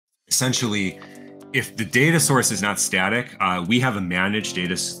essentially, if the data source is not static, we have a managed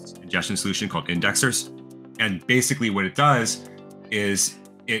data ingestion solution called Indexers. And basically what it does is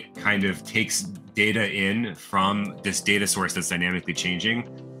it kind of takes data in from this data source that's dynamically changing,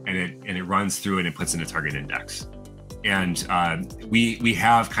 and it runs through it and puts in a target index. And we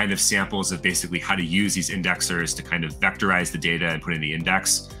have kind of samples of basically how to use these indexers to kind of vectorize the data and put in the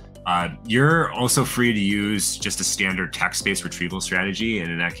index. You're also free to use just a standard text-based retrieval strategy,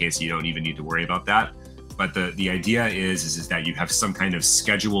 and in that case, you don't even need to worry about that. But the idea is that you have some kind of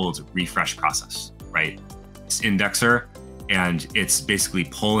scheduled refresh process, right? This indexer, and it's basically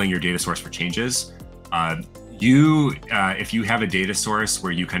polling your data source for changes. If you have a data source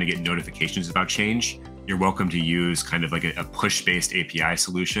where you kind of get notifications about change, you're welcome to use kind of like a push-based API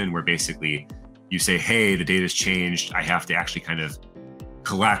solution where basically you say, hey, the data's changed. I have to actually kind of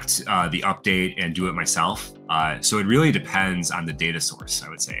collect the update and do it myself. So it really depends on the data source, I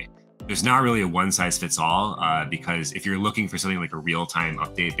would say. There's not really a one-size-fits-all because if you're looking for something like a real-time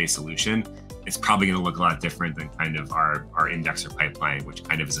update-based solution, it's probably going to look a lot different than kind of our indexer pipeline, which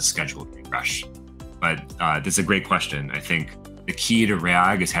kind of is a scheduled refresh. But that's a great question. I think the key to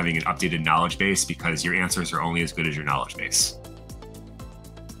RAG is having an updated knowledge base because your answers are only as good as your knowledge base.